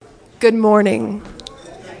Good morning.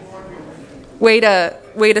 Way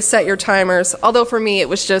to set your timers. Although for me, it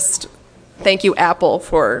was just thank you, Apple,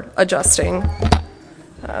 for adjusting.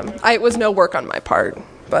 It was no work on my part,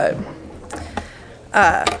 but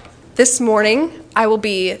this morning I will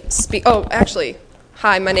be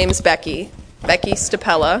hi, my name is Becky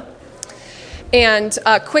Stapella. And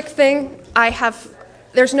a quick thing,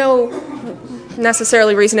 there's no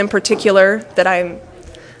necessarily reason in particular that I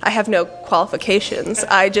have no qualifications.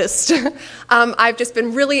 I've just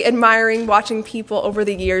been really admiring watching people over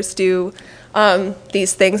the years do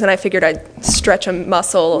these things, and I figured I'd stretch a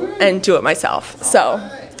muscle and do it myself. So,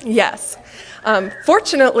 yes.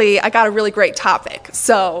 Fortunately, I got a really great topic.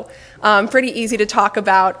 So, pretty easy to talk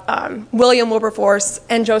about William Wilberforce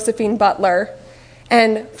and Josephine Butler,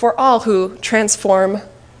 and for all who transform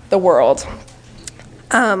the world.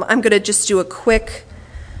 I'm going to just do a quick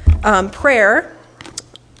prayer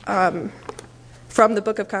from the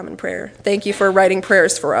Book of Common Prayer. Thank you for writing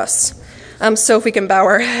prayers for us. So if we can bow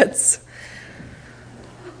our heads.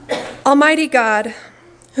 Almighty God,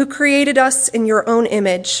 who created us in your own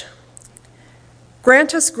image,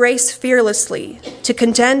 grant us grace fearlessly to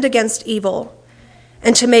contend against evil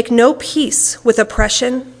and to make no peace with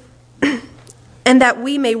oppression, and that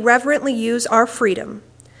we may reverently use our freedom.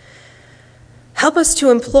 Help us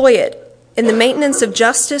to employ it in the maintenance of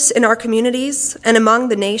justice in our communities and among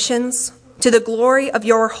the nations, to the glory of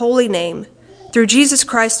your holy name, through Jesus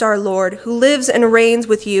Christ our Lord, who lives and reigns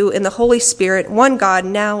with you in the Holy Spirit, one God,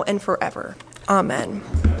 now and forever. Amen.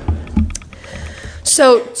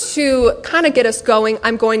 So to kind of get us going,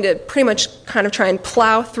 I'm going to pretty much kind of try and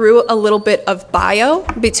plow through a little bit of bio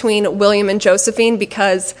between William and Josephine,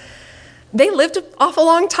 because they lived an awful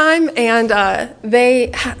long time and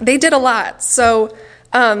they did a lot. So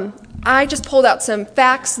I just pulled out some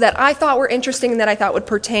facts that I thought were interesting and that I thought would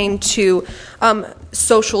pertain to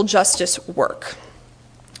social justice work.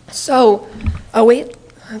 So,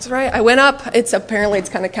 that's right, I went up. Apparently it's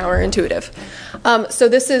kind of counterintuitive. So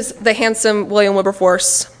this is the handsome William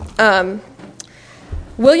Wilberforce.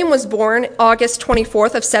 William was born August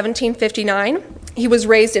 24th of 1759. He was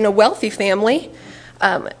raised in a wealthy family.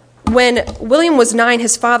 When William was 9,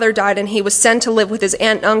 his father died and he was sent to live with his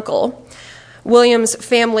aunt and uncle. William's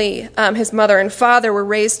family, his mother and father, were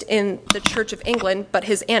raised in the Church of England, but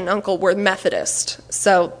his aunt and uncle were Methodist,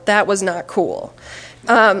 so that was not cool.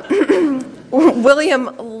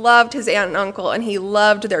 William loved his aunt and uncle, and he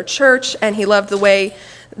loved their church, and he loved the way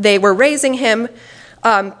they were raising him,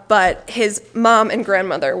 but his mom and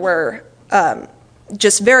grandmother were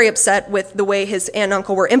just very upset with the way his aunt and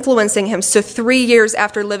uncle were influencing him. So 3 years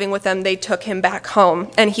after living with them, they took him back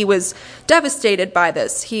home, and he was devastated by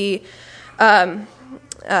this. He loved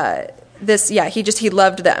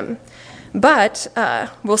them. But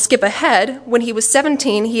we'll skip ahead. When he was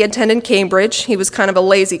 17, he attended Cambridge. He was kind of a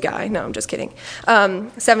lazy guy. No, I'm just kidding.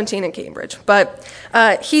 17 in Cambridge. But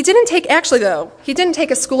he didn't take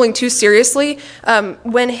his schooling too seriously.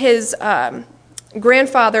 When his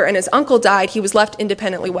grandfather and his uncle died, he was left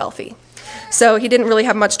independently wealthy. So he didn't really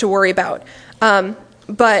have much to worry about.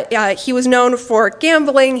 But he was known for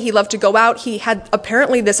gambling. He loved to go out. He had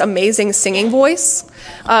apparently this amazing singing voice.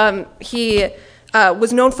 He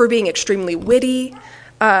was known for being extremely witty.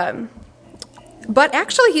 But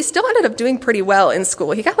actually, he still ended up doing pretty well in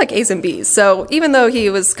school. He got like A's and B's. So even though he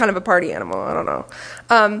was kind of a party animal, I don't know.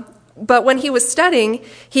 But when he was studying,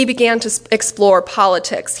 he began to explore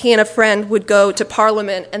politics. He and a friend would go to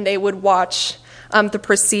Parliament, and they would watch the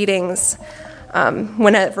proceedings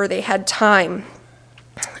whenever they had time.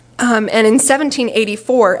 And in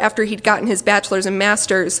 1784, after he'd gotten his bachelor's and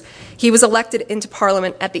master's, he was elected into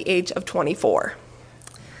Parliament at the age of 24.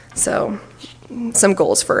 So, some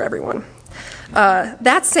goals for everyone.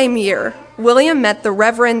 That same year, William met the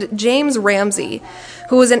Reverend James Ramsay,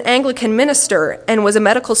 who was an Anglican minister and was a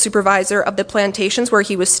medical supervisor of the plantations where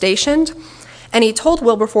he was stationed, and he told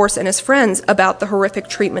Wilberforce and his friends about the horrific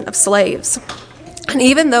treatment of slaves. And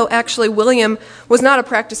even though actually William was not a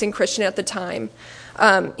practicing Christian at the time,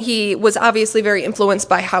 he was obviously very influenced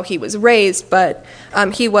by how he was raised, but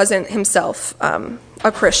he wasn't himself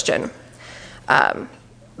a Christian.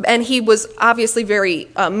 And he was obviously very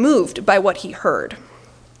moved by what he heard.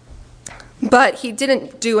 But he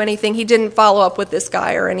didn't do anything. He didn't follow up with this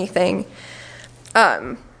guy or anything.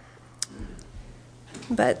 But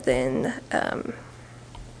then, in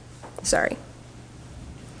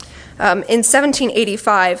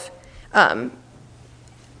 1785,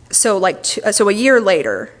 so a year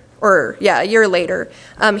later,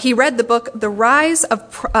 he read the book The Rise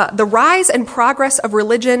and Progress of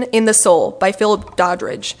Religion in the Soul by Philip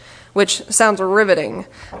Doddridge, which sounds riveting,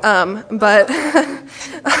 but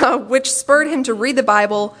which spurred him to read the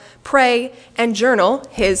Bible, pray, and journal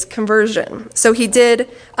his conversion. So he did.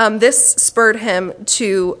 This spurred him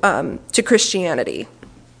to Christianity.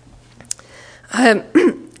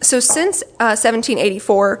 So since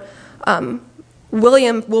 1784,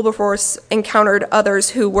 William Wilberforce encountered others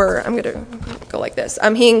who were, I'm going to go like this,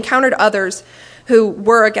 he encountered others who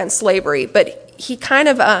were against slavery, but he kind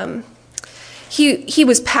of, he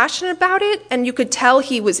was passionate about it, and you could tell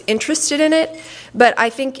he was interested in it, but I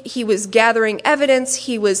think he was gathering evidence,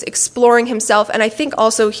 he was exploring himself, and I think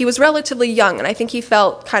also he was relatively young, and I think he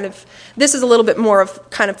felt kind of, this is a little bit more of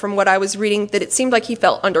kind of from what I was reading, that it seemed like he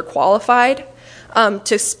felt underqualified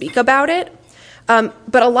to speak about it.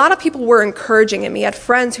 But a lot of people were encouraging him. He had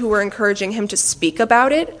friends who were encouraging him to speak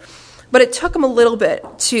about it, but it took him a little bit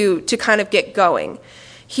to kind of get going.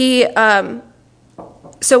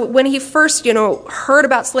 So when he first, heard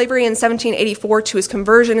about slavery in 1784 to his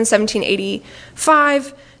conversion in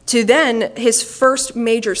 1785 to then his first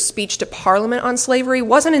major speech to Parliament on slavery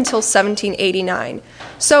wasn't until 1789.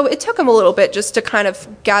 So it took him a little bit just to kind of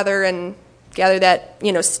gather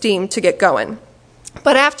that, steam to get going.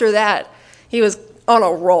 But after that, he was on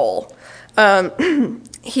a roll.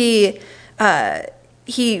 He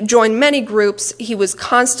joined many groups. He was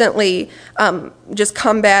constantly just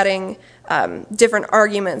combating different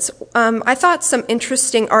arguments. I thought some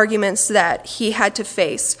interesting arguments that he had to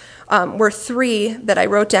face were three that I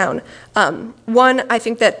wrote down. One, I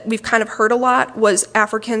think that we've kind of heard a lot, was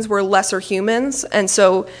Africans were lesser humans. And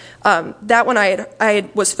so that one I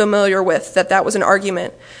was familiar with, that was an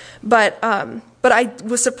argument. But I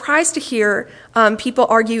was surprised to hear people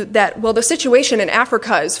argue that, well, the situation in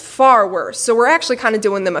Africa is far worse, so we're actually kind of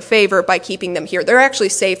doing them a favor by keeping them here. They're actually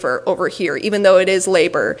safer over here, even though it is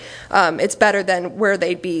labor. It's better than where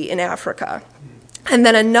they'd be in Africa. And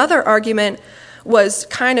then another argument was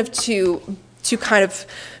kind of to kind of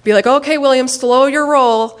be like, okay, William, slow your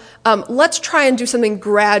roll. Let's try and do something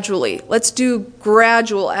gradually. Let's do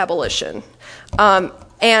gradual abolition.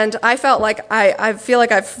 And I felt like I feel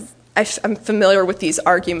like I'm familiar with these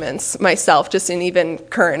arguments myself, just in even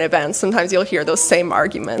current events. Sometimes you'll hear those same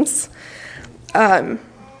arguments. I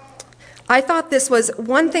thought this was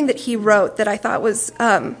one thing that he wrote that I thought was,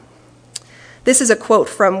 this is a quote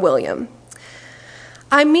from William.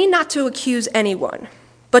 "I mean not to accuse anyone,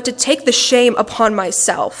 but to take the shame upon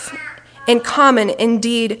myself, in common,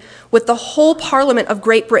 indeed, with the whole Parliament of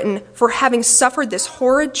Great Britain, for having suffered this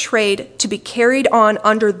horrid trade to be carried on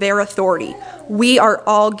under their authority. We are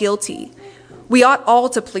all guilty. We ought all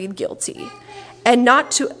to plead guilty, and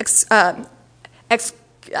not to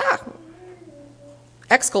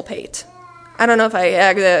exculpate." I don't know if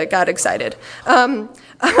I got excited.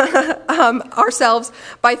 "Ourselves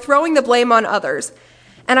by throwing the blame on others.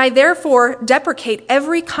 And I therefore deprecate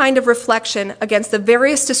every kind of reflection against the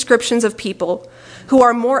various descriptions of people who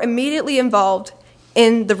are more immediately involved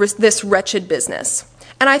in this wretched business."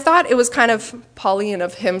 And I thought it was kind of Pauline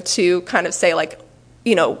of him to kind of say, like,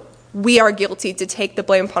 we are guilty, to take the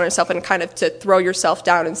blame upon yourself and kind of to throw yourself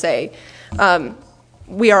down and say,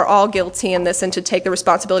 we are all guilty in this, and to take the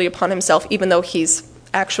responsibility upon himself, even though he's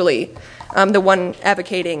actually the one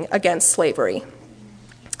advocating against slavery.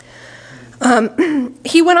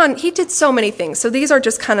 He did so many things. So these are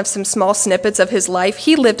just kind of some small snippets of his life.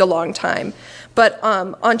 He lived a long time. But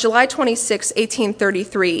on July 26,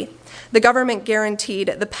 1833, the government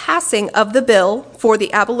guaranteed the passing of the bill for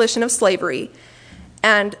the abolition of slavery.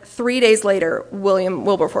 And 3 days later, William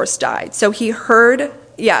Wilberforce died. So he heard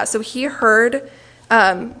the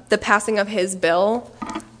passing of his bill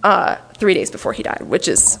 3 days before he died, which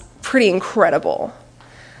is pretty incredible.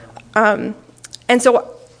 And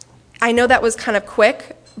so I know that was kind of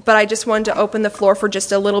quick, but I just wanted to open the floor for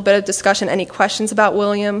just a little bit of discussion. Any questions about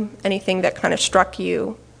William? Anything that kind of struck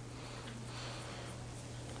you?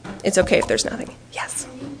 It's okay if there's nothing. Yes?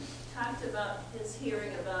 You talked about his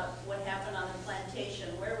hearing about what happened on the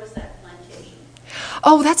plantation. Where was that plantation?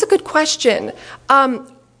 Oh, that's a good question. I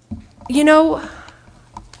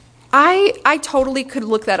totally could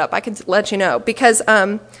look that up. I could let you know, because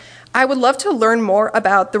I would love to learn more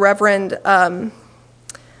about the Reverend...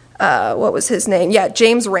 what was his name? Yeah,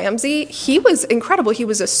 James Ramsey. He was incredible. He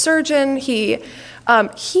was a surgeon. He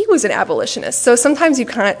was an abolitionist. So sometimes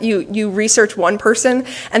you research one person,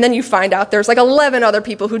 and then you find out there's like 11 other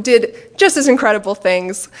people who did just as incredible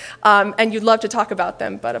things, and you'd love to talk about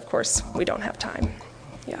them, but of course we don't have time.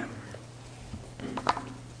 Yeah.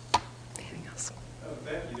 Anything else?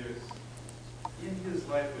 Becky, in his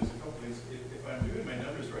life as a couple of, if I'm doing my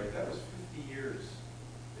numbers right, that was 50 years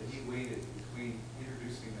that he waited between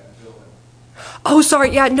introducing that bill and Oh,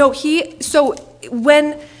 sorry. Yeah, no, so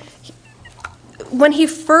when he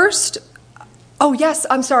first, oh, yes,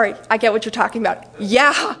 I'm sorry. I get what you're talking about.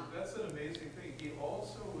 Yeah. That's an amazing thing. He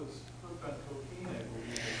also was hooked on cocaine, I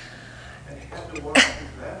believe, and had to walk through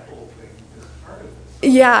that whole thing as part of it.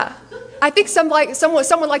 Yeah. I think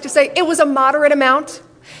someone like to say it was a moderate amount.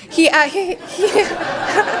 He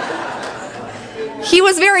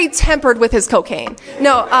was very tempered with his cocaine.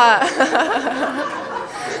 No, I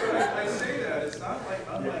say that it's not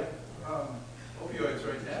unlike opioids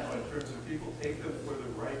right now in terms of people take them for the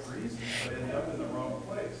right reasons but end up in the wrong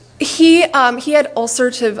place. He had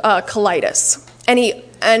ulcerative colitis,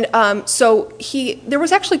 and so there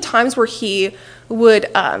was actually times where he would.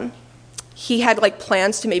 He had like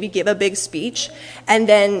plans to maybe give a big speech, and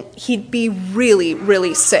then he'd be really,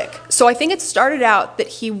 really sick. So I think it started out that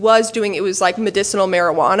he was doing, it was like medicinal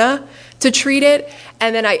marijuana to treat it,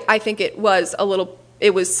 and then I think it was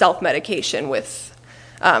self-medication with,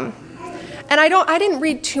 and I didn't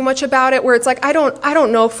read too much about it where it's like, I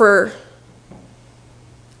don't know for,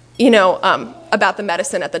 about the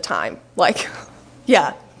medicine at the time. Like,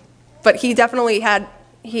 yeah, but he definitely had,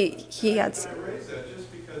 he had. I raise that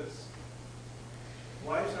just because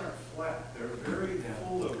lives aren't flat. They're very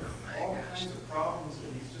full of all kinds of problems,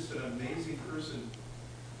 and he's just an amazing person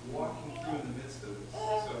walking through in the midst of it.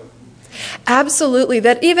 So. Absolutely.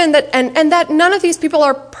 And that none of these people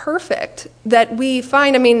are perfect. That we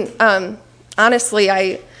find. I mean, honestly,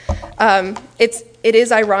 it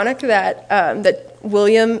is ironic that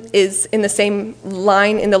William is in the same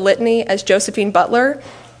line in the litany as Josephine Butler.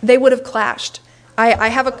 They would have clashed. I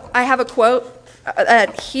have a quote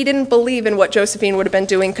that he didn't believe in what Josephine would have been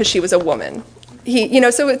doing because she was a woman.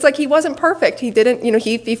 So it's like he wasn't perfect. He didn't,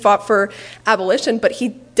 he fought for abolition, but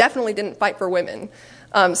he definitely didn't fight for women.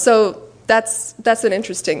 So that's an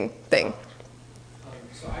interesting thing.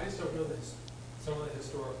 So I just don't know some of the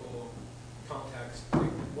historical context.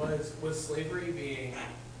 Was slavery being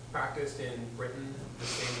practiced in Britain the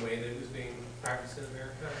same way that it was being practiced in America?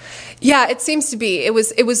 Yeah, it seems to be. It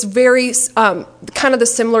was very kind of the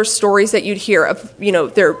similar stories that you'd hear of.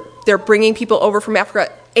 They're bringing people over from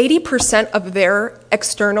Africa. 80% of their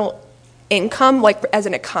external income, like as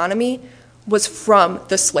an economy, was from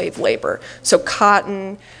the slave labor. So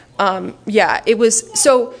cotton. It was.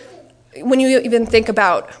 So when you even think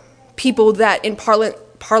about people that in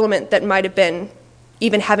Parliament that might have been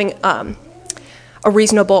even having a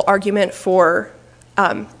reasonable argument for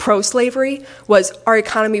pro-slavery, was our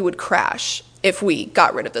economy would crash if we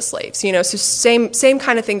got rid of the slaves. So same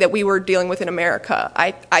kind of thing that we were dealing with in America.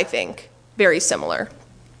 I think very similar.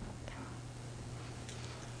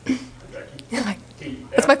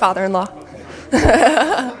 That's my father-in-law.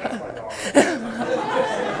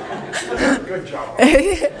 Good job.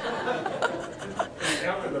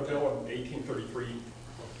 After the bill in 1833,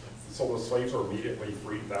 so the slaves were immediately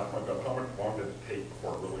freed. How much long did it take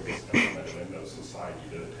before it really was implemented into society?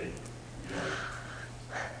 Did it take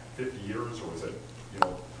 50 years, or was it the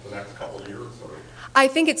next couple of years? Or? I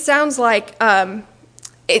think it sounds like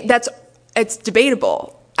it's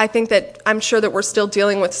debatable. I think that I'm sure that we're still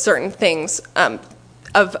dealing with certain things from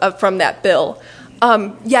that bill.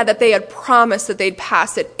 That they had promised that they'd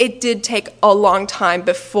pass it. It did take a long time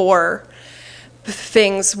before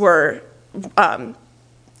things were. I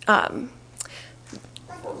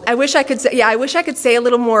wish I could say. I wish I could say a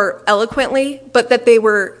little more eloquently, but that they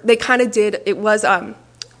kind of did. It was a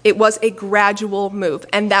gradual move,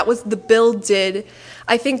 and that was the bill did.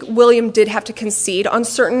 I think William did have to concede on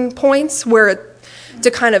certain points to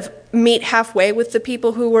kind of meet halfway with the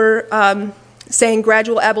people who were saying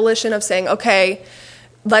gradual abolition, of saying, okay,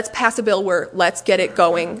 let's pass a bill where let's get it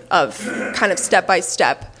going, of kind of step by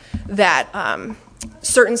step, that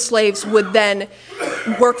certain slaves would then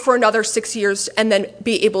work for another 6 years and then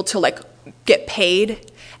be able to get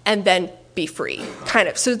paid and then be free, kind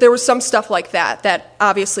of. So there was some stuff like that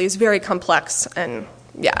obviously is very complex, and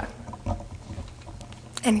yeah.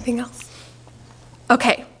 Anything else?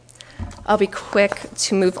 Okay. I'll be quick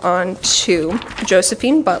to move on to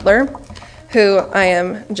Josephine Butler, who I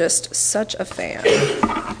am just such a fan.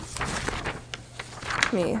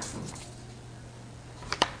 Me.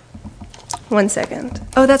 1 second.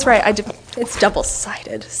 Oh, that's right. It's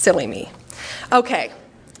double-sided. Silly me. Okay.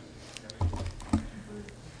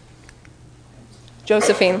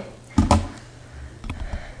 Josephine.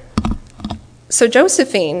 So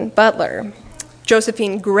Josephine Butler,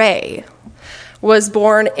 Josephine Gray, was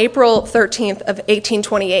born April 13th of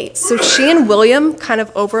 1828. So she and William kind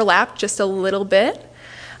of overlapped just a little bit,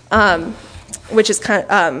 which is kind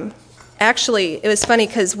of, actually, it was funny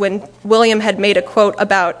because when William had made a quote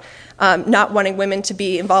about not wanting women to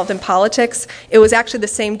be involved in politics. It was actually the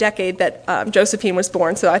same decade that Josephine was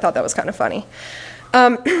born, so I thought that was kind of funny.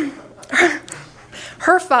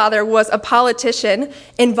 Her father was a politician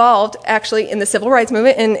involved actually in the civil rights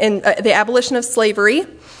movement, in the abolition of slavery,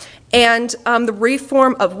 and the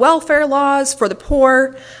reform of welfare laws for the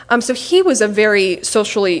poor. So he was a very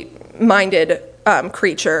socially minded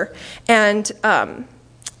creature, and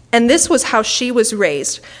this was how she was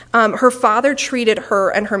raised. Her father treated her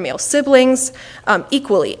and her male siblings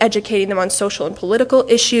equally, educating them on social and political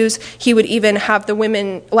issues. He would even have the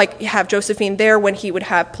women, have Josephine there when he would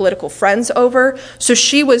have political friends over. So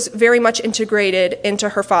she was very much integrated into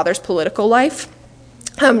her father's political life.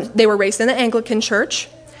 They were raised in the Anglican Church.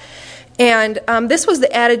 And this was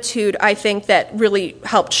the attitude, I think, that really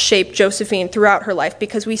helped shape Josephine throughout her life,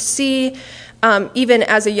 because we see, even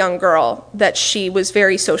as a young girl, that she was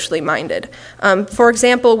very socially minded. For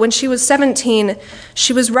example, when she was 17,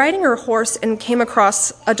 she was riding her horse and came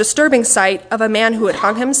across a disturbing sight of a man who had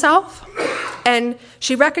hung himself. And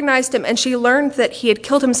she recognized him, and she learned that he had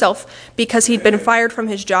killed himself because he'd been fired from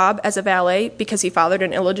his job as a valet because he fathered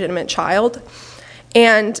an illegitimate child.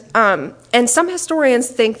 And some historians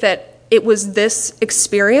think that it was this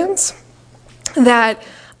experience that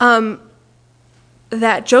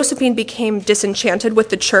Josephine became disenchanted with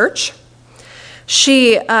the church.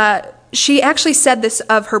 She actually said this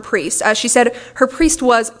of her priest. She said her priest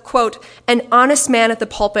was, quote, an honest man at the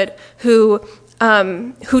pulpit who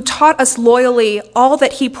taught us loyally all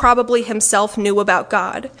that he probably himself knew about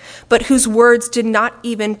God, but whose words did not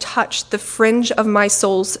even touch the fringe of my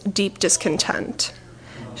soul's deep discontent.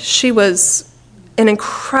 She was an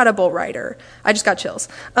incredible writer. I just got chills.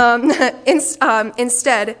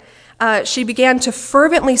 Instead, she began to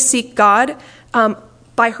fervently seek God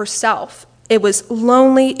by herself. It was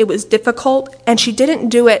lonely, it was difficult, and she didn't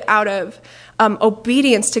do it out of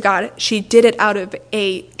obedience to God. She did it out of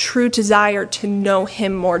a true desire to know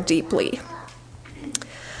him more deeply.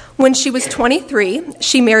 When she was 23,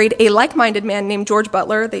 she married a like-minded man named George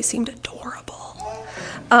Butler. They seemed adorable.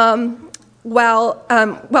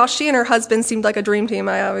 While she and her husband seemed like a dream team,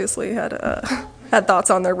 I obviously had thoughts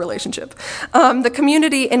on their relationship. The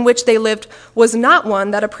community in which they lived was not one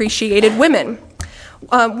that appreciated women.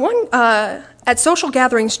 At social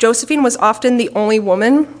gatherings, Josephine was often the only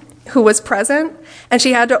woman who was present, and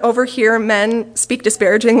she had to overhear men speak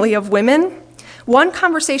disparagingly of women. One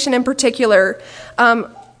conversation in particular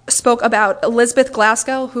spoke about Elizabeth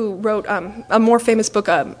Glasgow, who wrote a more famous book,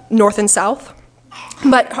 North and South.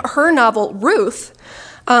 But her novel, Ruth,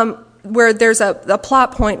 where there's a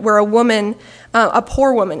plot point where a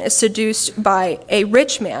poor woman is seduced by a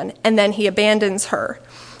rich man, and then he abandons her.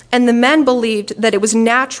 And the men believed that it was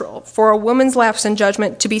natural for a woman's lapse in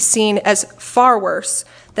judgment to be seen as far worse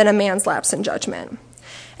than a man's lapse in judgment.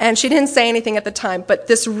 And she didn't say anything at the time, but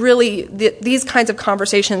these kinds of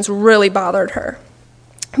conversations really bothered her.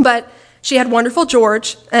 But she had wonderful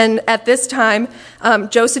George, and at this time,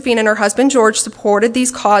 Josephine and her husband George supported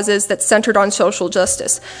these causes that centered on social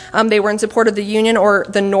justice. They were in support of the Union or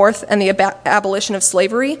the North and the abolition of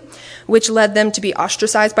slavery, which led them to be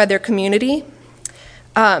ostracized by their community.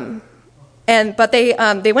 But they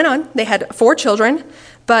went on. They had 4 children,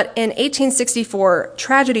 but in 1864,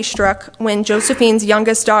 tragedy struck when Josephine's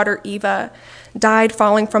youngest daughter, Eva, died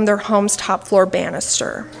falling from their home's top floor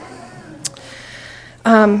banister.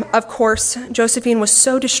 Of course, Josephine was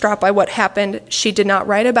so distraught by what happened, she did not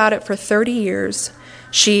write about it for 30 years.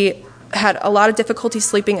 She had a lot of difficulty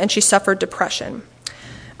sleeping, and she suffered depression.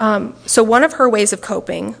 So one of her ways of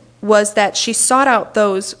coping was that she sought out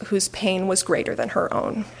those whose pain was greater than her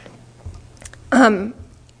own.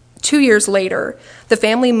 2 years later, the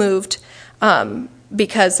family moved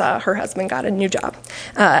because her husband got a new job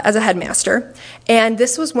as a headmaster. And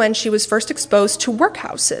this was when she was first exposed to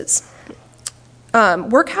workhouses.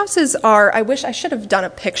 Workhouses are, I wish I should have done a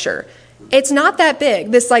picture. It's not that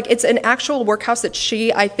big. It's an actual workhouse that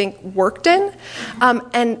she, I think, worked in.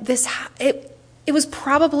 And it was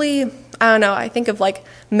probably, I don't know, I think of like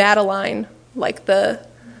Madeline, like the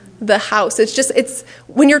house. It's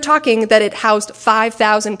when you're talking that it housed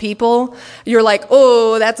 5,000 people, you're like,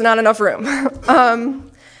 oh, that's not enough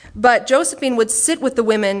room. But Josephine would sit with the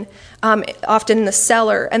women, often in the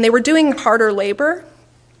cellar, and they were doing harder labor.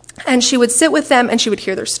 And she would sit with them, and she would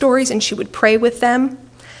hear their stories, and she would pray with them.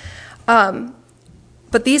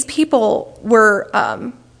 But these people were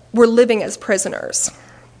living as prisoners.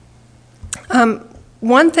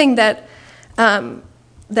 One thing that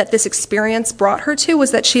this experience brought her to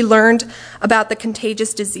was that she learned about the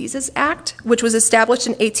Contagious Diseases Act, which was established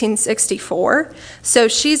in 1864. So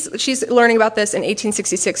she's learning about this in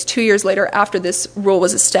 1866, 2 years later after this rule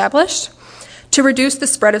was established, to reduce the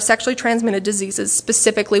spread of sexually transmitted diseases,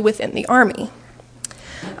 specifically within the Army.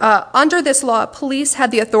 Under this law, police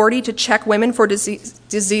had the authority to check women for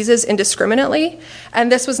diseases indiscriminately,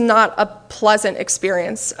 and this was not a pleasant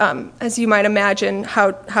experience. As you might imagine,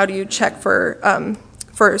 how do you check for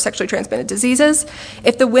sexually transmitted diseases?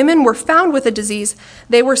 If the women were found with a disease,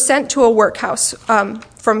 they were sent to a workhouse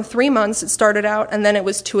from 3 months, it started out, and then it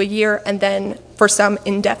was to a year, and then for some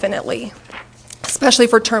indefinitely, especially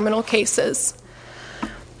for terminal cases.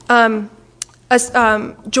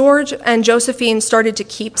 George and Josephine started to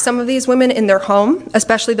keep some of these women in their home,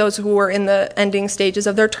 especially those who were in the ending stages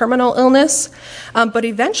of their terminal illness. But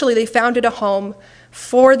eventually they founded a home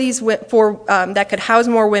for that could house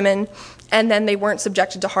more women, and then they weren't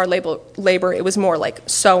subjected to hard labor. It was more like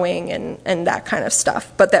sewing and that kind of stuff,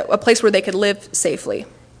 but a place where they could live safely.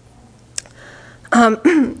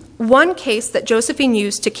 One case that Josephine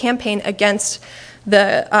used to campaign against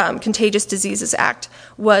the Contagious Diseases Act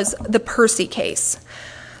was the Percy case.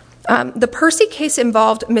 The Percy case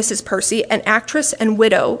involved Mrs. Percy, an actress and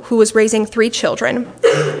widow who was raising 3 children.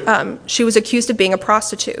 She was accused of being a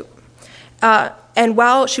prostitute. And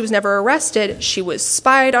while she was never arrested, she was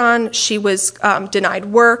spied on, she was denied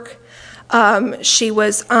work, she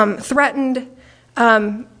was threatened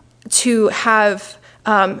to have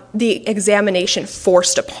the examination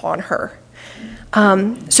forced upon her.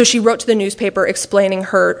 So she wrote to the newspaper explaining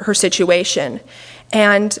her situation.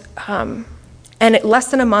 And less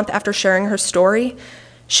than a month after sharing her story,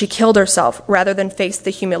 she killed herself rather than face the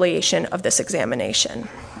humiliation of this examination.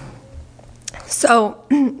 So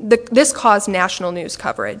this caused national news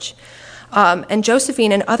coverage. And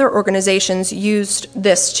Josephine and other organizations used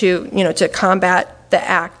this to combat the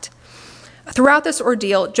act. Throughout this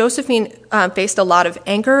ordeal, Josephine faced a lot of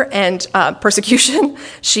anger and persecution.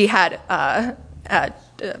 She had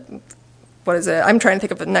what is it? I'm trying to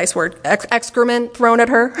think of a nice word. Excrement thrown at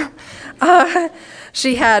her.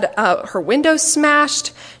 She had her windows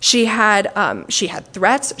smashed. She had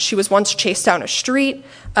threats. She was once chased down a street.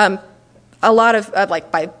 A lot of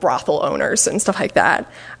by brothel owners and stuff like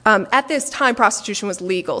that. At this time, prostitution was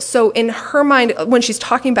legal. So in her mind, when she's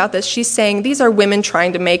talking about this, she's saying these are women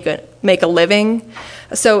trying to make a living.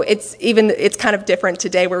 So it's kind of different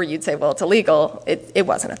today, where you'd say, well, it's illegal. It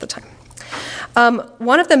wasn't at the time.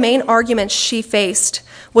 One of the main arguments she faced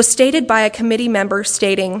was stated by a committee member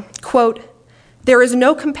stating, quote, "There is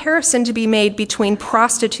no comparison to be made between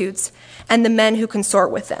prostitutes and the men who consort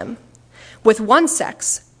with them. With one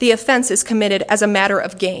sex, the offense is committed as a matter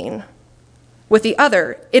of gain. With the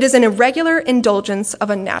other, it is an irregular indulgence of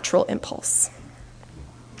a natural impulse."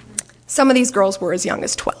 Some of these girls were as young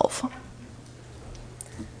as 12.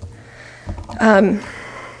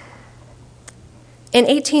 In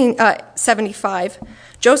 1875,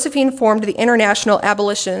 Josephine formed the International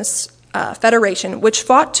Abolitionist Federation, which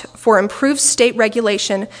fought for improved state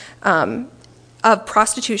regulation of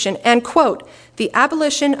prostitution and, quote, "the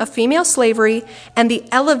abolition of female slavery and the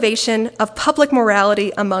elevation of public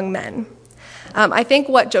morality among men." I think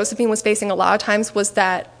what Josephine was facing a lot of times was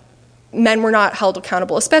that men were not held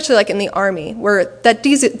accountable, especially like in the Army, where that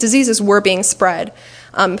diseases were being spread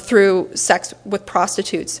through sex with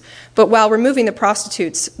prostitutes. But while removing the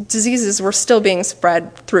prostitutes, diseases were still being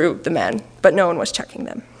spread through the men, but no one was checking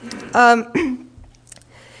them.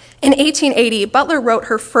 In 1880, Butler wrote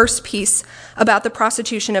her first piece about the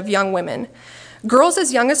prostitution of young women. Girls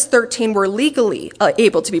as young as 13 were legally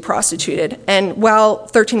able to be prostituted, and while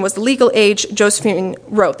 13 was the legal age, Josephine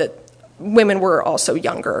wrote that women were also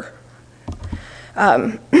younger.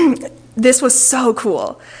 This was so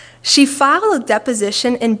cool. She filed a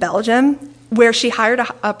deposition in Belgium where she hired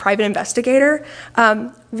a private investigator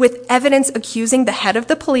with evidence accusing the head of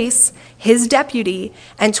the police, his deputy,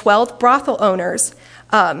 and 12 brothel owners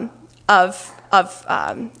of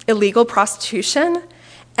illegal prostitution,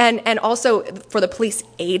 and also for the police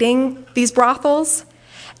aiding these brothels.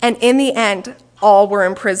 And in the end, all were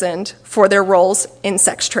imprisoned for their roles in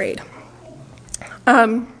sex trade.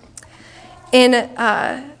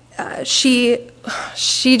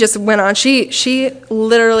 She just went on. She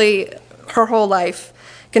literally, her whole life,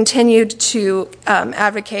 continued to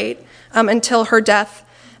advocate until her death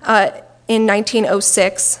in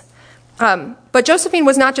 1906. But Josephine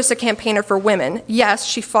was not just a campaigner for women. Yes,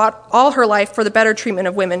 she fought all her life for the better treatment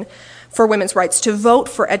of women, for women's rights to vote,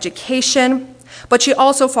 for education, but she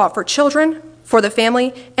also fought for children, for the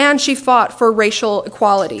family, and she fought for racial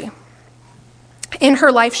equality. In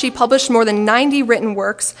her life, she published more than 90 written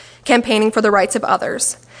works campaigning for the rights of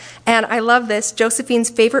others. And I love this.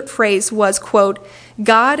 Josephine's favorite phrase was, quote,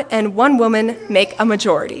 "God and one woman make a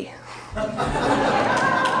majority."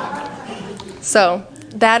 So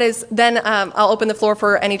that is, then I'll open the floor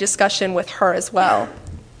for any discussion with her as well.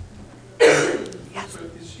 So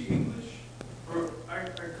is she English? Or I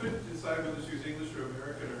couldn't decide whether she was English or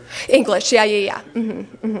American or... English, yeah.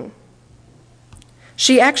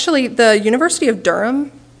 She actually, the University of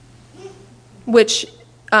Durham, which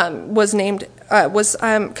was named,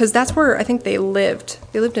 because that's where I think they lived.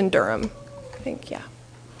 They lived in Durham, I think, yeah.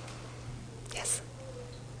 Yes.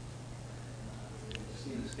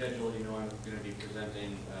 Seeing the schedule, you know I'm going to be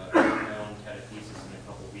presenting my own catechesis in a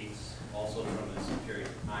couple weeks, also from this period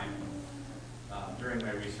of time. During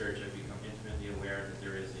my research, I've become intimately aware that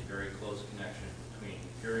there is a very close connection between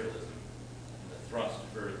imperialism and the thrust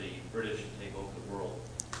for the British to take over the world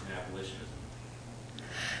and abolitionism.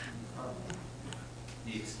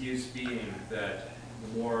 The excuse being that the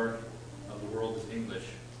more of the world is English,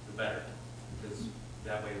 the better, because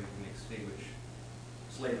that way we can extinguish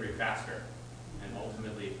slavery faster. And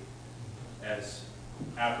ultimately, as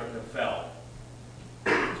Africa fell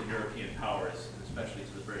to European powers, and especially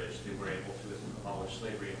to the British, they were able to abolish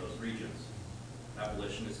slavery in those regions.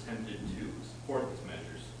 Abolitionists tended to support these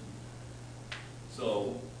measures.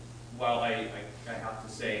 So while I have to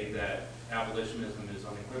say that abolitionism is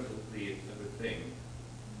unequivocally a good thing,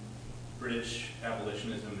 British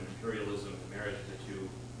abolitionism and imperialism, the marriage of the two,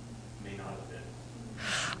 may not have been.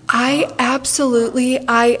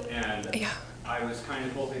 Yeah. I was kind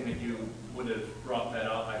of hoping that you would have brought that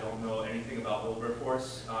up. I don't know anything about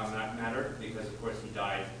Wilberforce on that matter, because of course he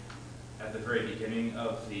died at the very beginning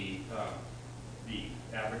of the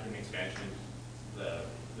African expansion, the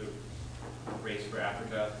race for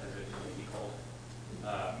Africa, as it may be called.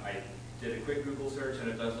 I did a quick Google search, and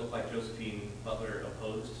it does look like Josephine Butler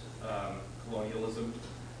opposed colonialism,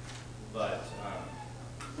 but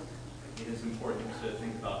it is important to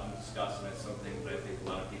think about and discuss, and it's something that I think a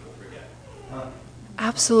lot of people forget.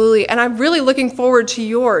 Absolutely. And I'm really looking forward to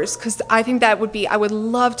yours, because I think that would be, I would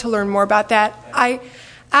love to learn more about that. I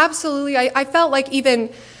felt like even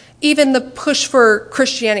the push for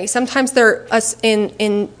Christianity, sometimes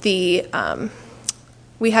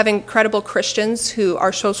we have incredible Christians who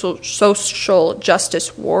are social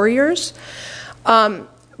justice warriors,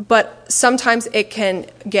 but sometimes it can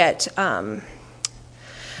get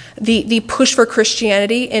the push for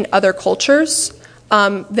Christianity in other cultures,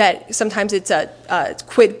 that sometimes it's a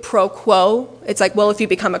quid pro quo. It's like, well, if you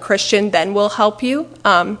become a Christian, then we'll help you.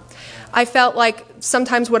 I felt like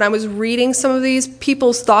sometimes when I was reading some of these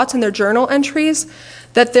people's thoughts in their journal entries,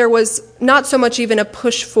 that there was not so much even a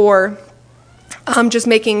push for just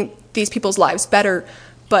making these people's lives better,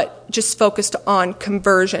 but just focused on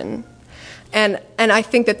conversion. And I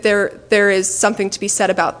think that there is something to be said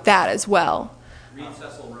about that as well. Read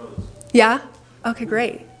Cecil Rhodes. Yeah? Okay,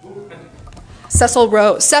 great. Cecil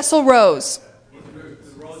Rhodes.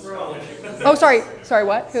 Oh, sorry,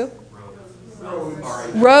 what? Who?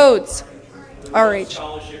 Rhodes. R.H.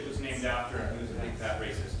 Scholarship was named after him. He was a big fat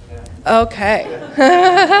racist. Okay.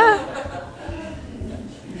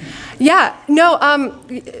 Yeah, no,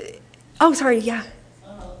 oh, sorry, yeah.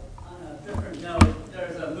 On a different note,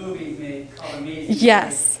 there's a movie made called Amazing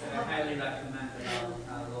Yes. Grace that I highly recommend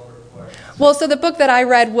about Wilberforce. Well, so the book that I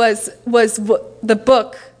read was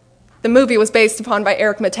the movie was based upon by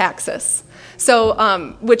Eric Metaxas, so,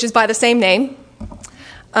 which is by the same name.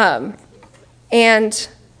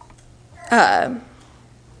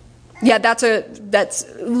 Yeah, that's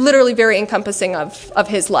literally very encompassing of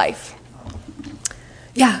his life.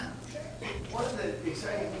 Yeah. One of the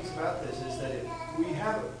exciting things about this is that we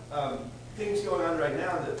have things going on right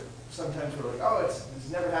now that sometimes we're like, oh, it's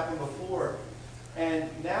never happened before. And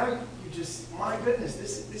now you just, my goodness,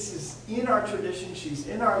 this is in our tradition, she's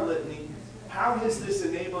in our litany. How has this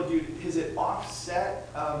enabled you? Has it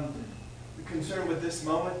offset the concern with this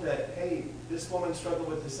moment that, hey, this woman struggled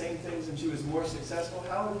with the same things and she was more successful?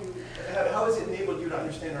 How has it enabled you to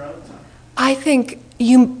understand her own time? I think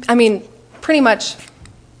pretty much.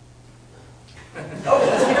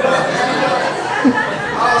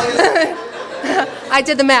 I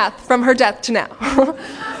did the math from her death to now.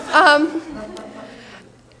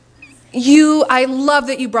 I love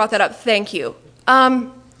that you brought that up. Thank you.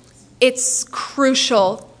 It's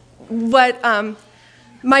crucial.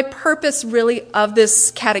 My purpose really of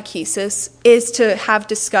this catechesis is to have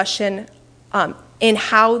discussion in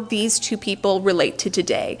how these two people relate to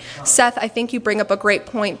today. Seth, I think you bring up a great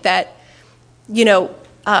point that,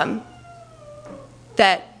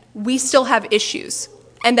 that we still have issues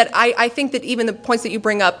and that I think that even the points that you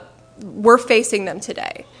bring up, we're facing them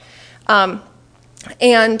today. I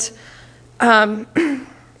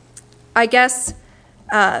guess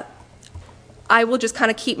I will just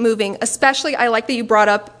kind of keep moving. Especially, I like that you brought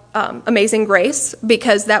up Amazing Grace,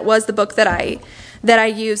 because that was the book that I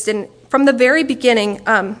used. And from the very beginning,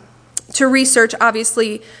 to research,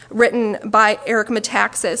 obviously written by Eric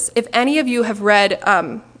Metaxas. If any of you have read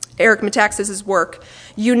Eric Metaxas' work,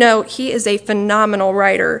 you know he is a phenomenal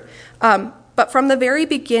writer. But from the very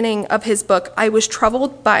beginning of his book, I was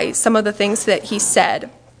troubled by some of the things that he said.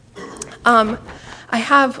 I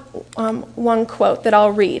have one quote that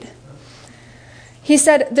I'll read. He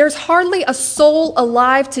said, "There's hardly a soul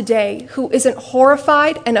alive today who isn't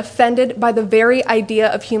horrified and offended by the very idea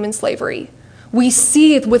of human slavery. We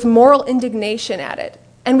seethe with moral indignation at it,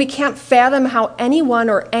 and we can't fathom how anyone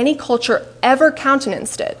or any culture ever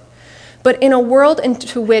countenanced it. But in a world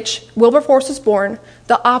into which Wilberforce was born,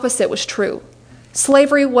 the opposite was true.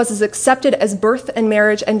 Slavery was as accepted as birth and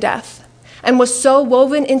marriage and death, and was so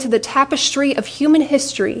woven into the tapestry of human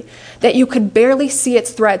history that you could barely see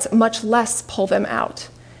its threads, much less pull them out.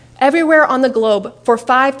 Everywhere on the globe, for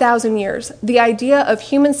 5,000 years, the idea of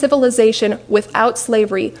human civilization without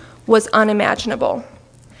slavery was unimaginable."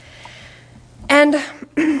 And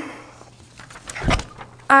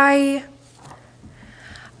I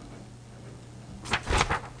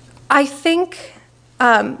think,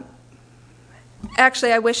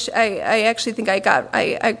 actually, I actually think I got,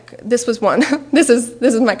 this was one. This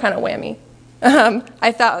is my kind of whammy.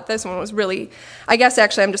 I thought this one was really, I guess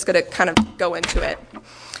actually I'm just going to kind of go into it.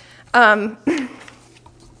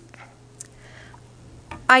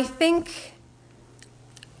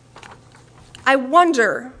 I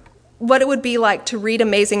wonder what it would be like to read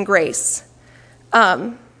Amazing Grace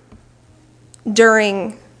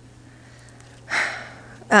during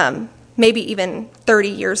maybe even 30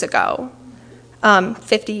 years ago,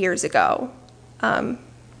 50 years ago.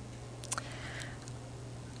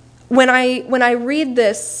 When I read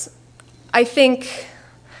this, I think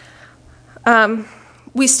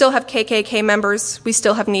we still have KKK members, we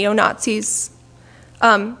still have neo-Nazis.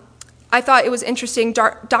 I thought it was interesting,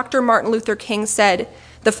 Dr. Martin Luther King said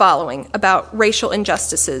the following about racial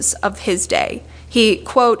injustices of his day. He,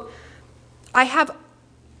 quote, "I have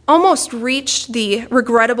almost reached the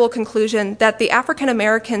regrettable conclusion that the African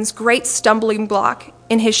American's great stumbling block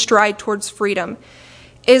in his stride towards freedom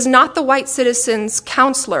is not the white citizen's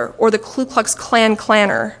counselor or the Ku Klux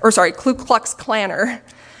Klanner,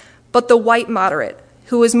 but the white moderate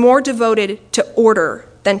who is more devoted to order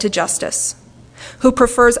than to justice, who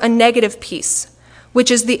prefers a negative peace,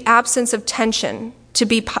 which is the absence of tension, to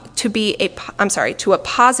a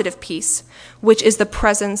positive peace, which is the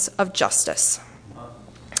presence of justice."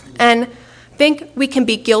 And I think we can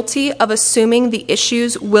be guilty of assuming the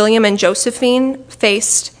issues William and Josephine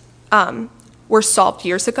faced were solved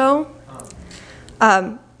years ago.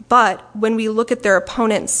 But when we look at their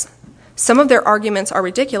opponents, some of their arguments are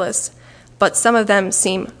ridiculous, but some of them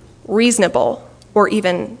seem reasonable or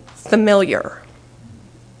even familiar.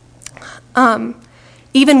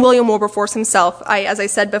 Even William Wilberforce himself, as I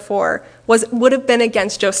said before, would have been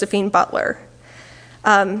against Josephine Butler.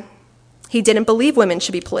 He didn't believe women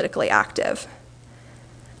should be politically active.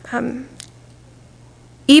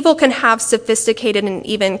 Evil can have sophisticated and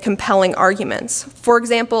even compelling arguments. For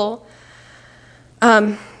example,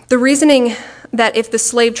 the reasoning that if the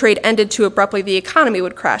slave trade ended too abruptly, the economy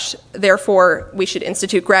would crash, therefore we should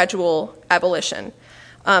institute gradual abolition.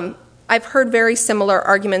 I've heard very similar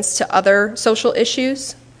arguments to other social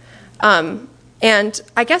issues. And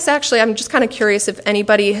I guess actually I'm just kind of curious if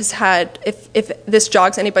anybody has had, if this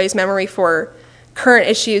jogs anybody's memory for current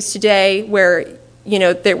issues today where,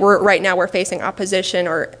 right now we're facing opposition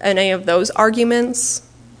or any of those arguments,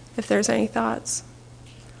 if there's any thoughts.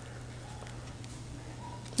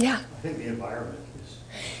 Yeah. I think the environment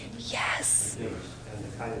is. Yes. And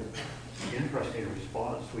the kind of interesting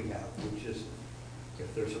response we have, which is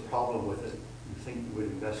if there's a problem with it, you think you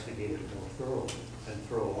would investigate it more thoroughly and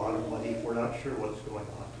throw a lot of money. If we're not sure what's going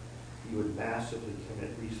on, you would massively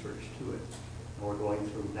commit research to it. And we're going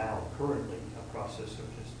through now, currently, a process of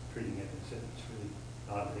just treating it as if it's really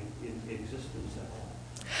not in existence at all.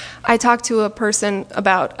 I talked to a person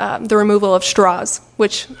about the removal of straws,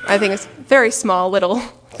 which I think is a very small little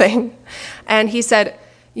thing. And he said,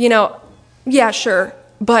 yeah, sure,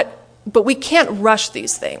 but we can't rush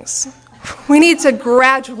these things. We need to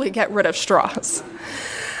gradually get rid of straws.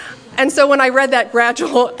 And so when I read that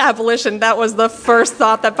gradual abolition, that was the first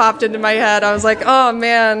thought that popped into my head. I was like, oh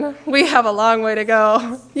man, we have a long way to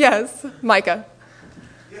go. Yes, Micah.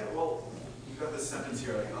 Yeah, well, you've got this sentence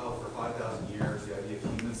here like, for 5,000 years, the idea of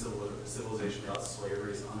human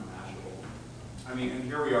I mean, and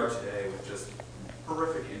here we are today with just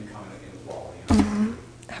horrific income inequality.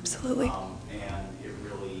 Absolutely. And it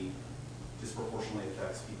really disproportionately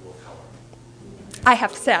affects people of color. I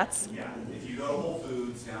have stats. Yeah, if you go to Whole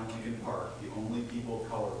Foods down Lincoln Park, the only people of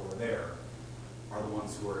color who are there are the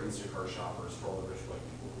ones who are Instacart shoppers for all the rich white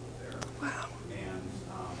people who live there. Wow. And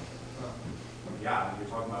yeah, you're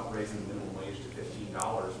talking about raising the minimum wage to $15,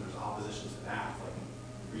 and there's opposition to that.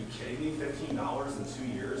 Like, are you kidding me? $15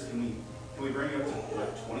 in 2 years? Can we bring it up to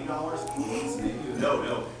like $20? Please, maybe?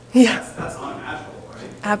 No. Yeah. That's unimaginable, right?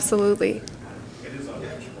 Absolutely. It is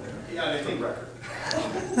unimaginable. Yeah, and I think record.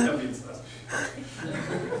 That means that's.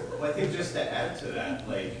 Well, I think just to add to that,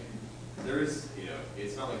 like, there is,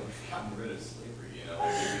 it's not like we've gotten rid of slavery,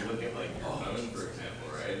 Like, if you look at, like, your phone, for example,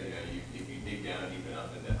 right? If you dig down deep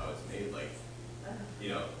enough into how it's made, like,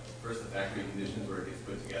 first the factory conditions where it gets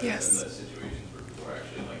put together, Yes. and the situations where people are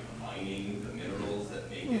actually, like, mining the minerals that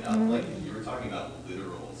make it up. Like, you were talking about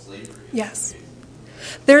literal slavery. Yes.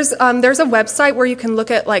 There's a website where you can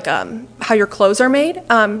look at like how your clothes are made.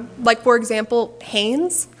 Like for example,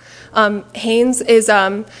 Hanes. Hanes is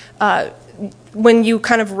when you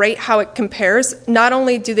kind of rate how it compares. Not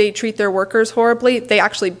only do they treat their workers horribly, they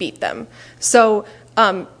actually beat them. So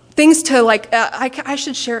things to like I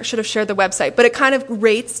should have shared the website, but it kind of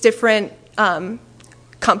rates different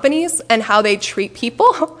companies and how they treat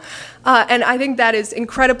people, and I think that is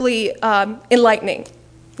incredibly enlightening.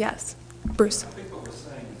 Yes, Bruce. I think what we're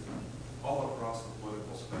saying is that all across the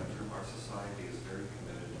political spectrum, our society is very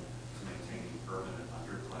committed to maintaining permanent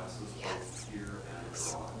underclasses, both here and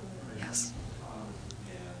abroad. Yes.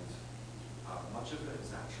 And much of it is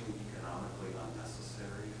actually economically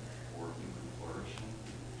unnecessary for human flourishing,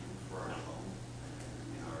 even for our own.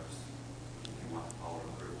 If you want to call it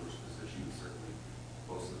a privileged position, certainly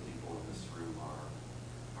most of the people in this room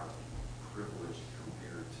are privileged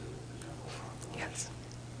compared to the general population. Yes.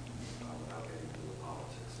 Without getting into the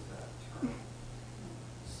politics of that term.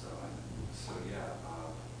 So yeah,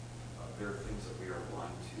 there are things that we are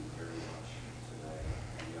blind to very much today,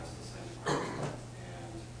 and yes, the same argument.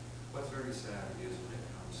 And what's very sad is when it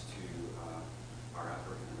comes to our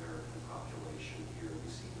African American population here, we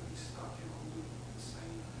seem to be stuck in a loop of the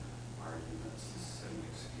same arguments, the same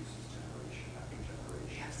excuses, generation after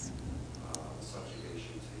generation. Yes. The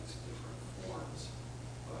subjugation takes different forms,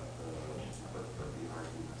 but the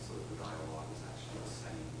arguments of the dialogue is actually the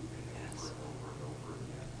same, moving over and over and over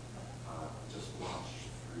again. Just watch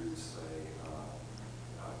through, say,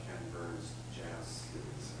 Ken Burns' jazz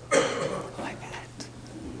series. I bet.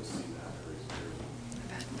 And you'll see that very clearly.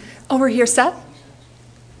 Over here, Seth.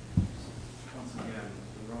 Once again,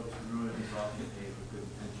 the road to ruin is often paved with good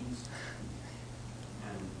intentions.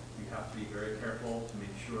 And you have to be very careful to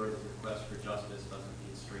make sure that the quest for justice doesn't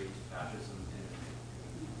lead straight to fascism and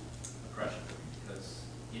oppression, because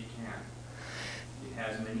it can. It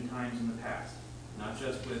has many times in the past, not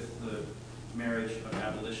just with the marriage of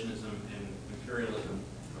abolitionism and imperialism,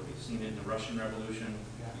 but we've seen it in the Russian Revolution,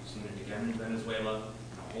 we've seen it again in Venezuela, and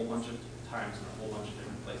a whole bunch of times in a whole bunch of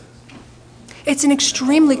different places. It's an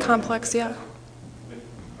extremely complex, yeah.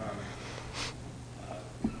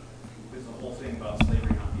 With the whole thing about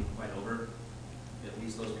slavery not being quite over, at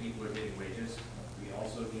least those people are getting wages. We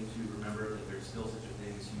also need to remember that there's still such a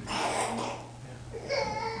thing as human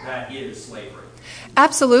trafficking. That is slavery.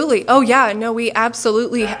 Absolutely. Oh yeah, no, we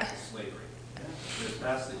absolutely. That is slavery. The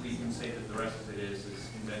best that we can say that the rest of it is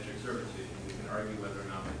indentured servitude, and we can argue whether or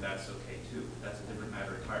not that that's okay too. That's a different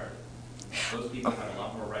matter entirely. Those people have a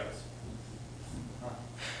lot more rights.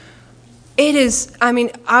 It is, I mean,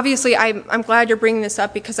 obviously, I'm glad you're bringing this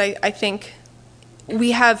up because I think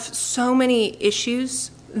we have so many issues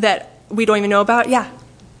that we don't even know about. Yeah.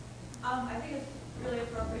 I think it's really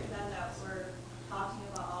appropriate then that we're talking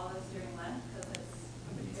about all this during Lent, because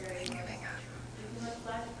it's very, we can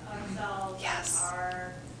reflect on ourselves, Yes.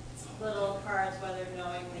 our little parts, whether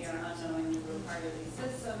knowingly or unknowingly we're part of these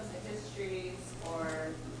systems and histories,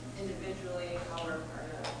 or individually how we're part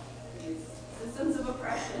of these systems of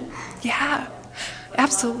oppression. Yeah. But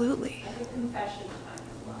Absolutely. I think confession time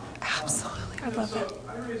as well. Absolutely. I love it. So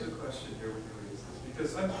I raise a question here when you raise this,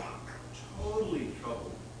 because I'm totally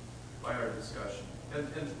troubled by our discussion. And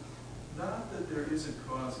not that there isn't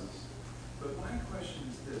causes, but my question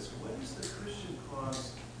is this: what is the Christian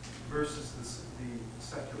cause versus the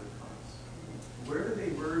secular cause? Where do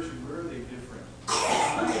they merge and where are they different?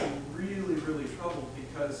 I am really, really troubled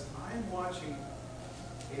because I'm watching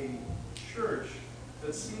a church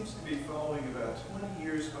that seems to be following about 20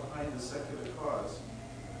 years behind the secular cause,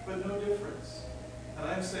 but no difference. And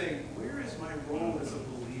I'm saying, where is my role as a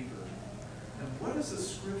believer? And what does the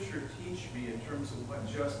scripture teach me in terms of what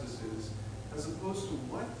justice is? as opposed to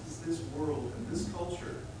what does this world and this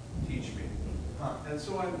culture teach me? And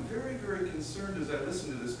so I'm very, very concerned as I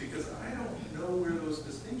listen to this because I don't know where those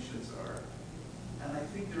distinctions are. And I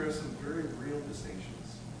think there are some very real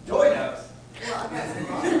distinctions. Joy knows. Well, I don't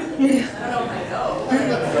know if I know.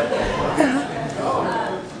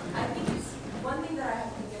 I think it's, one thing that I have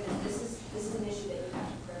to think of is this is an issue that you have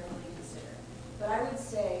to prayerfully consider. But I would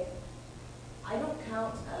say, I don't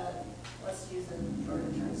count, let's use the shorter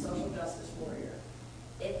term, social justice warrior.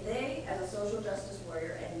 If they, as a social justice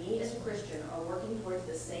warrior, and me as a Christian, are working towards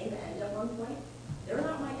the same end at one point, they're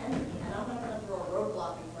not my enemy, and I'm not going to throw a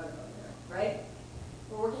roadblock in front of them there, right?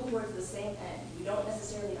 We're working towards the same end. We don't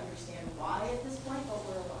necessarily understand why at this point, but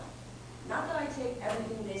we're aligned. Not that I take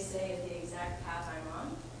everything they say as the exact path I'm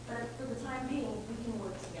on, but for the time being, we can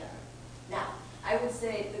work together. Now, I would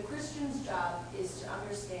say the Christian's job is to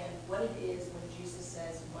understand what it is when Jesus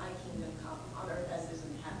says, my kingdom come on earth as it is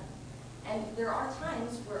in heaven. And there are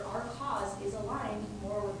times where our cause is aligned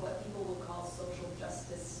more with what people would call social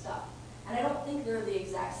justice stuff. And I don't think they're the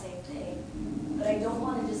exact same thing, but I don't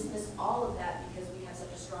want to dismiss all of that because we have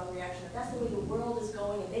such a strong reaction that that's the way the world is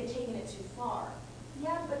going and they've taken it too far.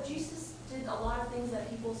 Yeah, but Jesus did a lot of things that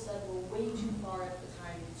people said were way too far at the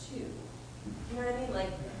time too. You know what I mean?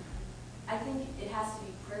 Like, I think it has to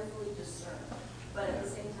be prayerfully discerned, but at the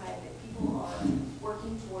same time, if people are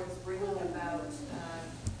working towards bringing about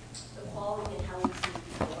equality in how we see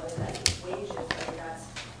people, whether that's wages, whether that's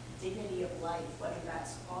dignity of life, whether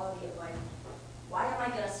that's quality of life, why am I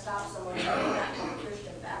going to stop someone coming back from a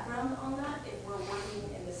Christian background on that if we're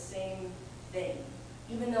working in the same thing?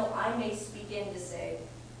 Even though I may speak in to say,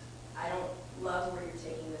 I don't love where you're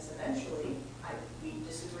taking this eventually, we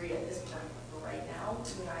disagree at this point, but right now,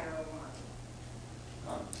 you and I are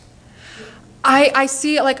aligned. I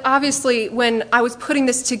see, like, obviously, when I was putting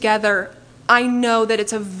this together, I know that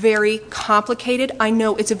it's a very complicated, I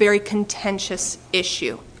know it's a very contentious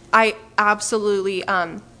issue. I absolutely,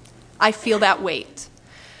 I feel that weight.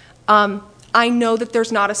 I know that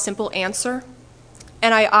there's not a simple answer,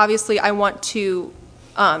 and I want to,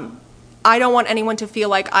 I don't want anyone to feel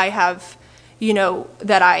like I have,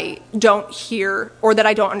 that I don't hear or that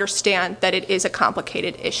I don't understand that it is a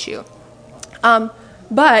complicated issue.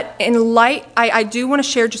 But in light, I do want to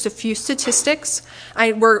share just a few statistics.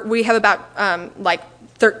 We have about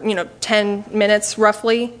 10 minutes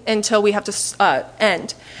roughly until we have to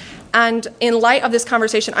end. And in light of this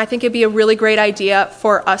conversation, I think it'd be a really great idea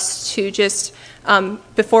for us to just,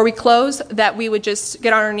 before we close, that we would just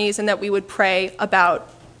get on our knees and that we would pray about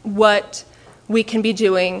what we can be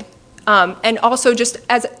doing. And also just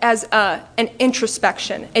as an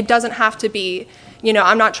introspection. It doesn't have to be,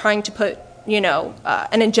 I'm not trying to put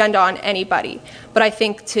an agenda on anybody, but I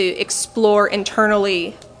think to explore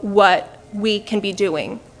internally what we can be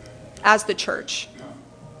doing as the church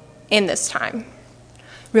in this time.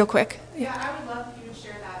 Real quick. Yeah, I would love if you would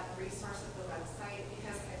share that resource of the website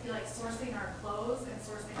because I feel like sourcing our clothes and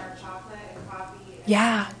sourcing our chocolate and coffee and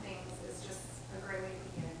different things is just a great way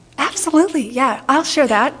to begin. Absolutely, yeah. I'll share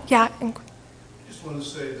that. Yeah. I just want to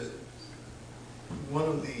say that one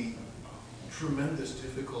of the tremendous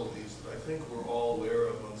difficulties that I think we're all aware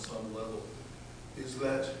of on some level is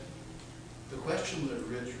that the question that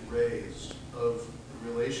Rich raised of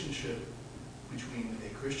the relationship between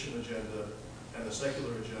a Christian agenda and a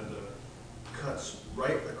secular agenda cuts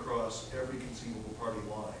right across every conceivable party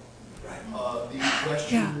line. The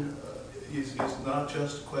question is not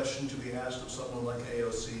just a question to be asked of someone like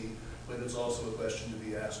AOC, but it's also a question to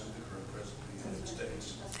be asked of the current President of the United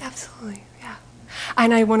States. Absolutely, yeah.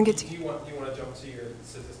 And I want to get to... Do you want to jump to your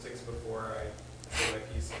statistics before I say my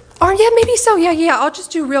piece? Or yeah, maybe so. Yeah. I'll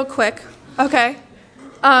just do real quick. Okay.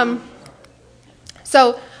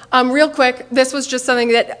 Real quick, this was just something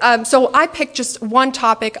that... so I picked just one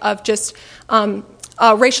topic of just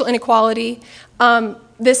racial inequality.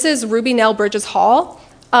 This is Ruby Nell Bridges Hall.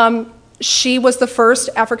 She was the first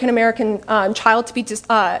African-American child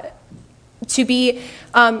to be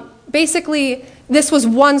basically... This was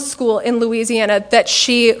one school in Louisiana that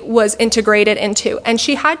she was integrated into, and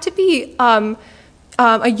she had to be, a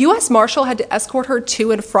U.S. Marshal had to escort her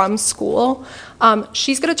to and from school.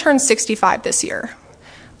 She's going to turn 65 this year.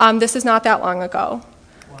 This is not that long ago.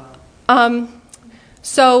 Wow.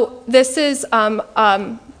 So this is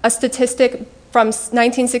a statistic from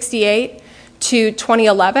 1968 to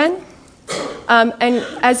 2011. And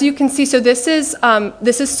as you can see, so this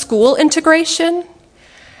is school integration,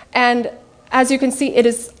 and as you can see, it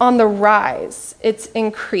is on the rise. It's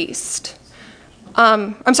increased.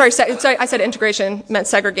 I'm sorry, I said integration, meant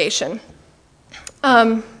segregation.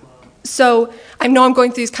 So I know I'm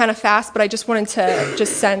going through these kind of fast, but I just wanted to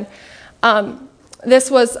just send.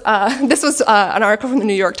 This was an article from the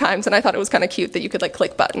New York Times, and I thought it was kind of cute that you could like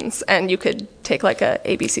click buttons and you could take like a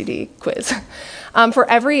ABCD quiz. For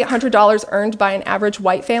every $100 earned by an average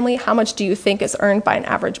white family, how much do you think is earned by an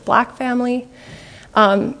average black family?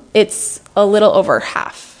 It's a little over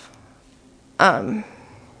half.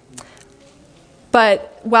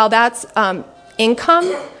 But while that's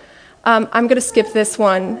income, I'm going to skip this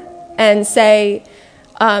one and say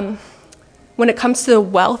when it comes to the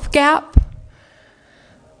wealth gap,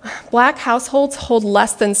 black households hold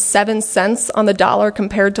less than 7 cents on the dollar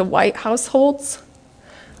compared to white households.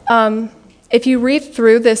 If you read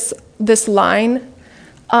through this line,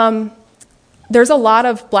 there's a lot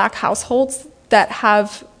of black households that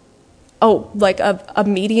have a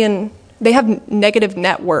median, they have negative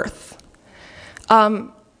net worth.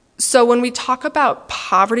 So when we talk about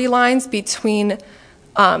poverty lines between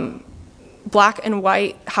black and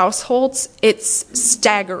white households, it's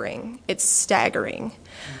staggering. It's staggering.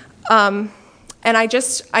 And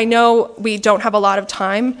I know we don't have a lot of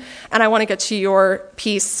time, and I want to get to your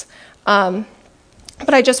piece. But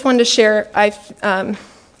I just wanted to share,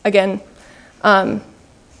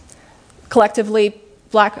 collectively,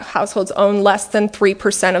 black households own less than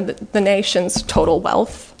 3% of the nation's total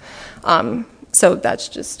wealth. So that's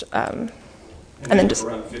just, and then just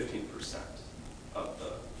around 15% of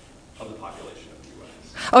the population of the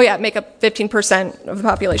U.S. Oh yeah, make up 15% of the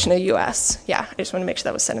population of the U.S. Yeah, I just want to make sure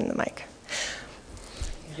that was said in the mic.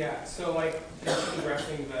 Yeah, so like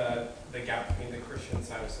addressing the gap between the Christian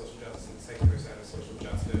side of social justice and the secular side of social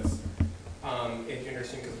justice, it's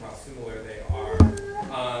interesting because of how similar they are.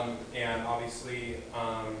 And obviously,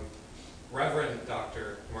 Reverend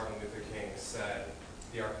Dr. Martin Luther King said,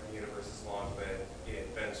 the arc of the universe is long, but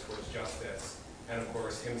it bends towards justice. And of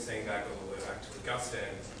course, him saying that goes all the way back to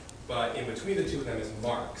Augustine. But in between the two of them is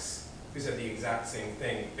Marx, who said the exact same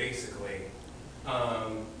thing, basically.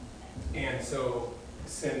 And so,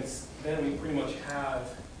 since then we pretty much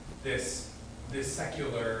have this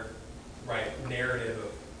secular, right, narrative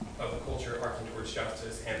of a culture arcing towards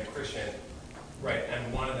justice and Christian, right,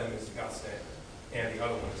 and one of them is Augustine, and the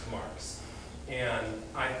other one is Marx. And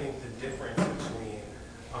I think the difference between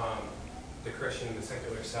the Christian and the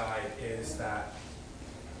secular side is that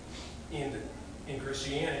in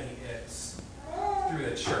Christianity, it's through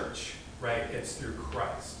the church, right? It's through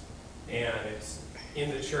Christ. And it's in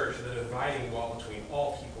the church, the dividing wall between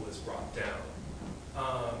all people is brought down.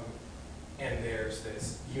 And there's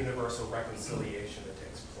this universal reconciliation that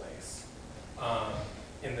takes place.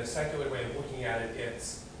 In the secular way of looking at it,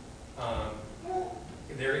 it's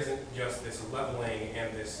there isn't just this leveling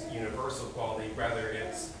and this universal quality, rather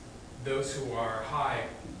it's those who are high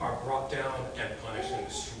are brought down and punished and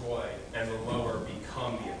destroyed, and the lower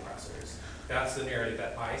become the oppressors. That's the narrative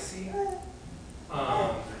that I see.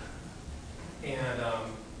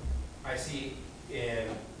 I see in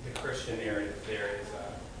the Christian narrative there is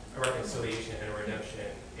a reconciliation and a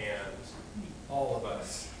redemption, and all of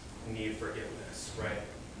us need forgiveness, right?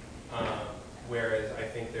 Whereas I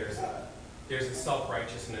think there's a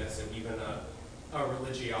self-righteousness and even a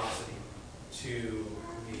religiosity to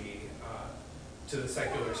the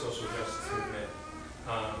secular social justice movement,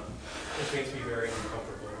 which makes me very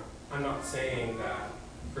uncomfortable. I'm not saying that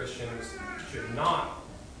Christians should not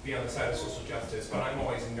be on the side of social justice, but I'm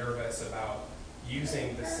always nervous about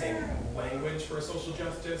using the same language for social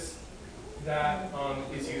justice that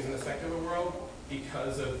is used in the secular world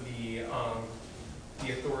because of the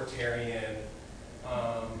authoritarian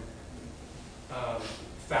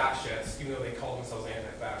fascists, even though they call themselves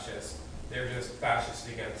anti-fascist, they're just fascist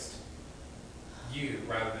against you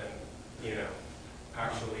rather than,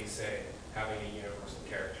 actually say having a universal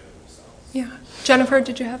character themselves. Yeah. Jennifer,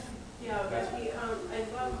 did you have? Yeah, Becky, I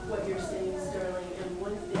love what you're saying, Sterling, and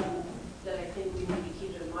one thing that I think we need to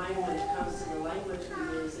keep in mind when it comes to the language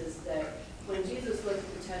we use is that when Jesus looked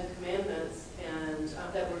at the Ten Commandments and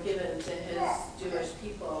that were given to his Jewish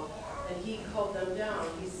people, and he called them down,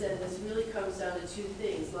 he said this really comes down to two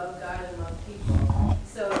things, love God and love people.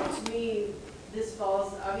 So to me, this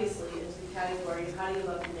falls obviously into the category of how do you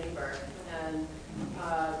love your neighbor, and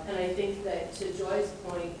I think that to Joy's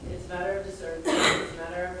point, it's a matter of discernment, it's a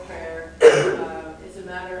matter of prayer, it's a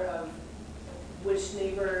matter of which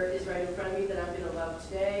neighbor is right in front of me that I'm going to love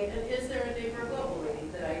today, and is there a neighbor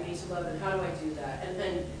globally that I need to love, and how do I do that? And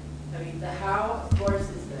then, the how, of course,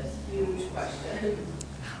 is this huge question.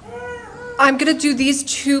 I'm gonna do these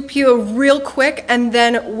two people real quick, and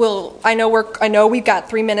then I know we've got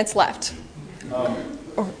 3 minutes left.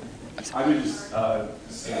 I would just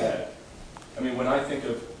say that, when I think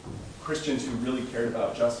of Christians who really cared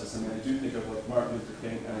about justice, I do think of like Martin Luther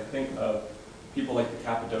King, and I think of people like the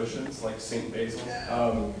Cappadocians, like St. Basil,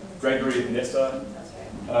 Gregory of Nyssa,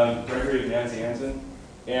 Gregory of Nazianzen,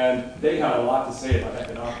 and they had a lot to say about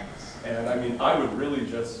economics. And I mean, I would really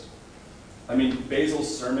just, I mean,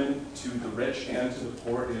 Basil's sermon to the rich and to the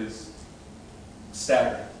poor is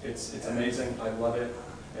staggering. It's amazing. I love it.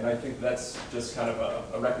 And I think that's just kind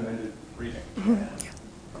of a recommended reading.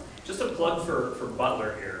 Just a plug for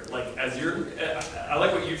Butler here. Like, I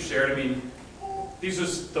like what you've shared. I mean, these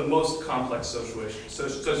are the most complex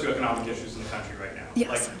socioeconomic issues in the country right now.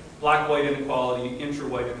 Yes. Like black-white inequality,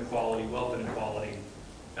 intra-white inequality, wealth inequality.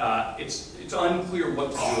 It's unclear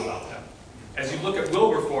what to do about them. As you look at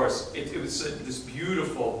Wilberforce, it was this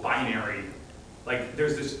beautiful binary. Like,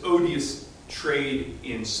 there's this odious trade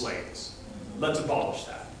in slaves. Let's abolish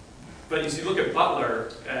that. But as you look at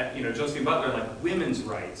Butler, Josephine Butler, like women's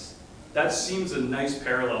rights, that seems a nice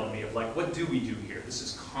parallel to me of like, what do we do here? This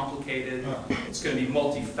is complicated. It's going to be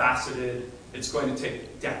multifaceted. It's going to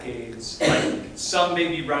take decades. Like, some may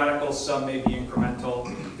be radical, some may be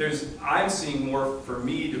incremental. I'm seeing more for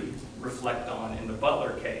me to reflect on in the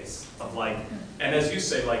Butler case of like, and as you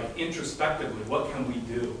say, like introspectively, what can we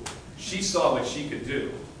do? She saw what she could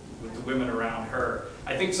do with the women around her.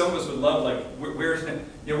 I think some of us would love, like, where's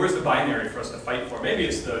the binary for us to fight for? Maybe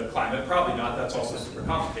it's the climate, probably not. That's also super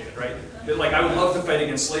complicated, right? But like, I would love to fight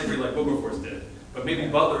against slavery like Wilberforce did, but maybe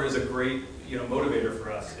Butler is a great, motivator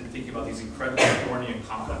for us in thinking about these incredibly thorny and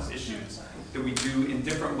complex issues that we do in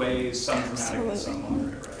different ways, some dramatic and some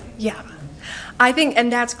moderate, right? Yeah. I think,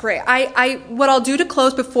 and that's great. What I'll do to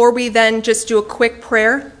close before we then just do a quick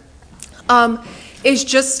prayer, is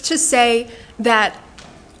just to say that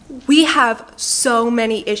we have so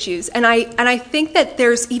many issues, and I think that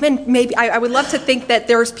there's even maybe I would love to think that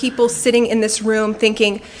there's people sitting in this room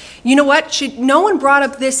thinking, you know what? No one brought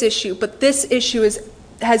up this issue, but this issue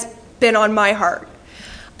has been on my heart.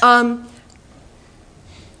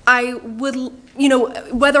 I would,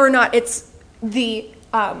 whether or not it's the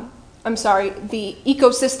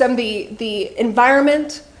ecosystem, the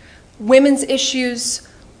environment, women's issues,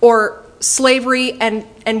 or slavery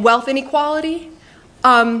and wealth inequality.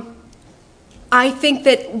 I think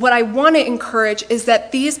that what I want to encourage is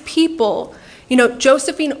that these people,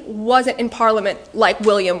 Josephine wasn't in Parliament like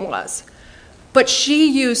William was, but she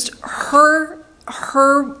used her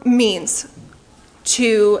means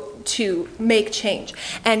to make change.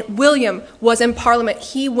 And William was in Parliament.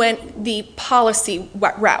 He went the policy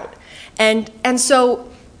route. And so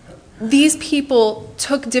these people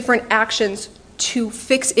took different actions to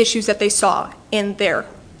fix issues that they saw in their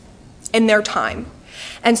time.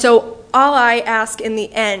 And so all I ask in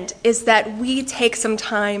the end is that we take some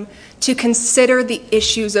time to consider the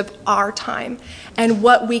issues of our time and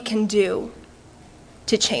what we can do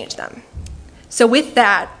to change them. So with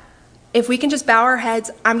that, if we can just bow our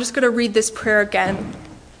heads, I'm just going to read this prayer again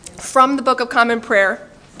from the Book of Common Prayer,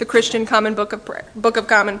 the Christian Common Book of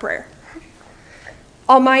Common Prayer.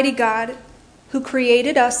 Almighty God, who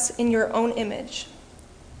created us in your own image,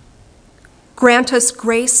 grant us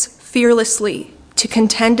grace fearlessly to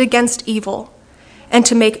contend against evil and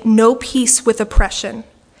to make no peace with oppression,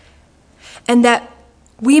 and that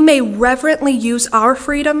we may reverently use our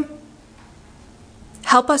freedom.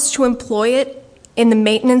 Help us to employ it in the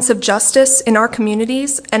maintenance of justice in our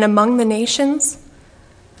communities and among the nations,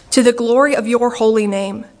 to the glory of your holy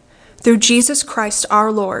name, through Jesus Christ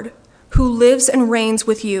our Lord, who lives and reigns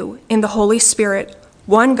with you in the Holy Spirit,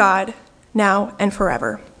 one God, now and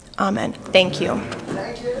forever. Amen. Thank you.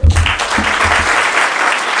 Thank you.